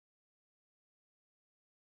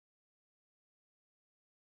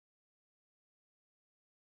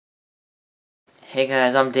Hey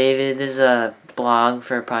guys, I'm David. This is a blog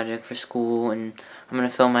for a project for school, and I'm going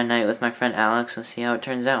to film my night with my friend Alex and see how it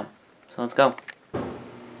turns out. So let's go.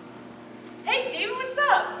 Hey David, what's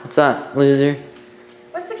up? What's up, loser?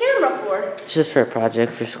 What's the camera for? It's just for a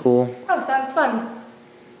project for school. Oh, sounds fun.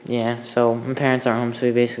 Yeah, so my parents aren't home, so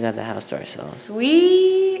we basically got the house to ourselves.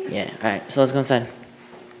 Sweet. Yeah, alright, so let's go inside.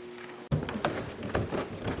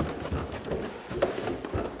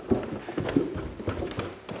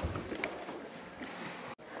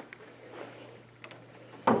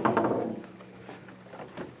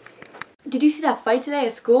 Did you see that fight today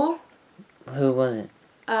at school? Who was it?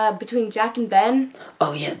 Between Jack and Ben?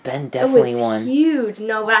 Oh yeah, Ben definitely won. It was huge.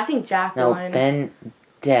 No, but I think Jack won. No, Ben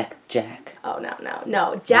Jack. Oh,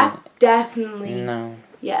 no. Jack definitely. No.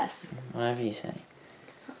 Yes. Whatever you say.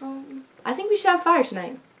 I think we should have fire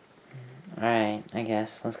tonight. Alright, I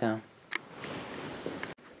guess. Let's go.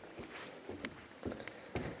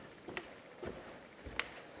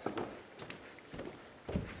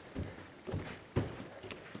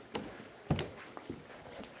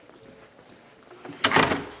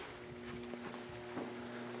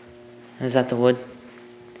 Is that the wood?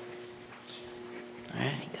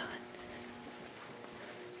 Alright, God.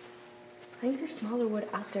 I think there's smaller wood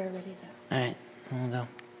out there already, though. Alright, we'll go.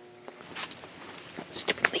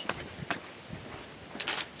 Stupid leaf.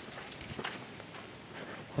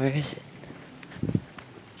 Where is it?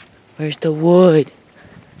 Where's the wood?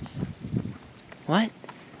 What?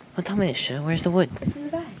 Don't tell me to show. Where's the wood? It's in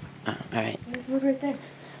the bag. Oh, alright. There's wood right there.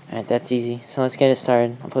 Alright, that's easy. So let's get it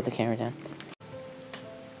started. I'll put the camera down.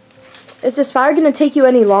 Is this fire going to take you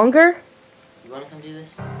any longer? You want to come do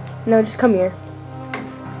this? No, just come here.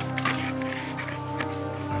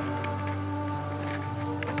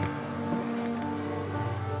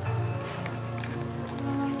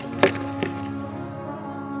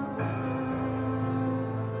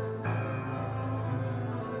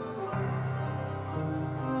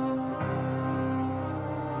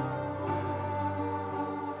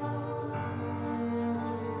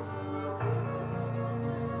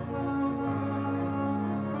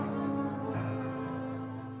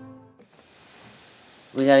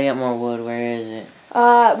 We gotta get more wood. Where is it?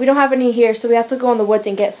 We don't have any here, so we have to go in the woods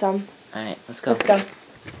and get some. Alright, let's go. Let's go.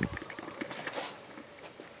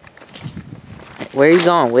 Where are you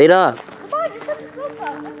going? Wait up. Come on, you're such a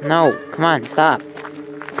snowplow. No, come on, stop.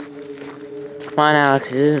 Come on,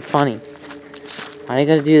 Alex, this isn't funny. Why do you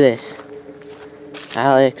gotta do this?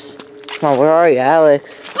 Alex. Come on, where are you,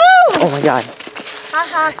 Alex? Boom! Oh my God.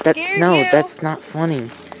 Haha, scared you. No, that's not funny.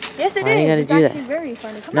 Yes, it is. Why do you gotta it's do actually that? very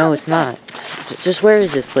funny. Come No, on, it's not. Just where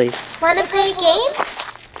is this place? Wanna play a game?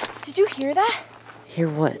 Did you hear that? Hear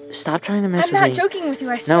what? Stop trying to mess I'm with not me. joking with you.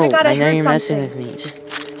 I swear No, to God, I know heard you're messing something. with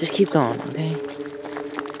me. Just keep going, okay?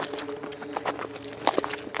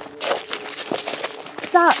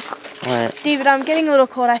 Stop. What? David, I'm getting a little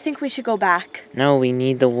cold. I think we should go back. No, we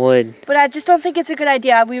need the wood. But I just don't think it's a good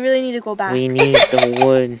idea. We really need to go back. We need the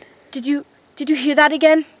wood. Did you hear that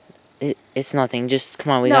again? It's nothing. Just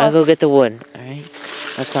come on. We No. gotta go get the wood. All right.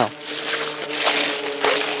 Let's go.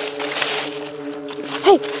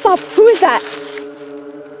 Hey, stop. Who is that?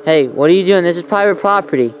 Hey, what are you doing? This is private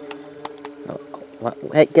property. What?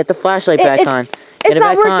 Hey, get the flashlight back on. Get It's it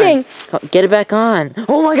not back working. on. Get it back on.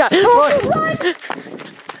 Oh my God! Oh, run.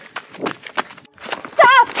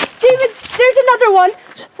 Stop! David, there's another one.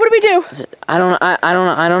 What do we do? I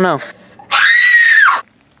don't know.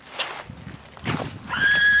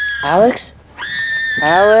 Alex?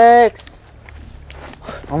 Alex!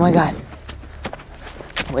 Oh my God.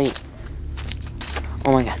 Wait.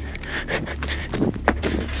 Oh my God.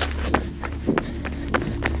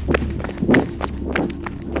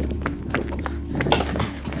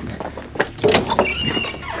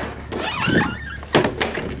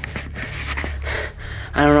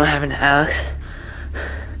 I don't know what happened to Alex.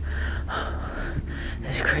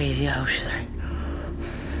 This is crazy. Oh, she's sorry.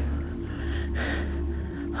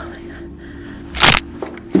 Oh my God.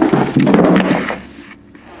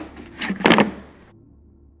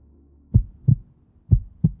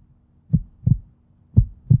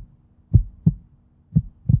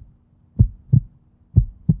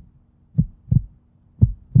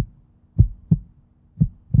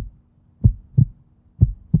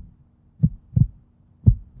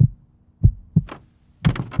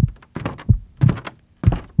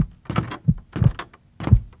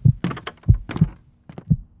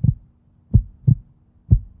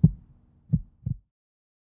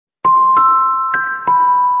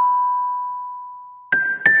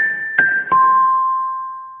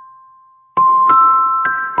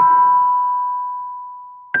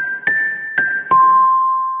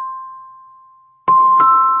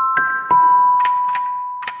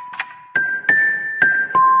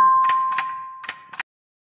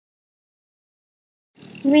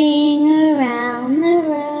 Ring around the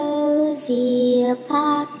rosy, a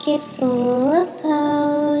pocket full of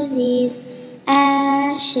posies.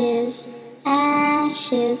 Ashes,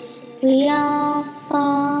 ashes, we all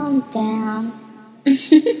fall down.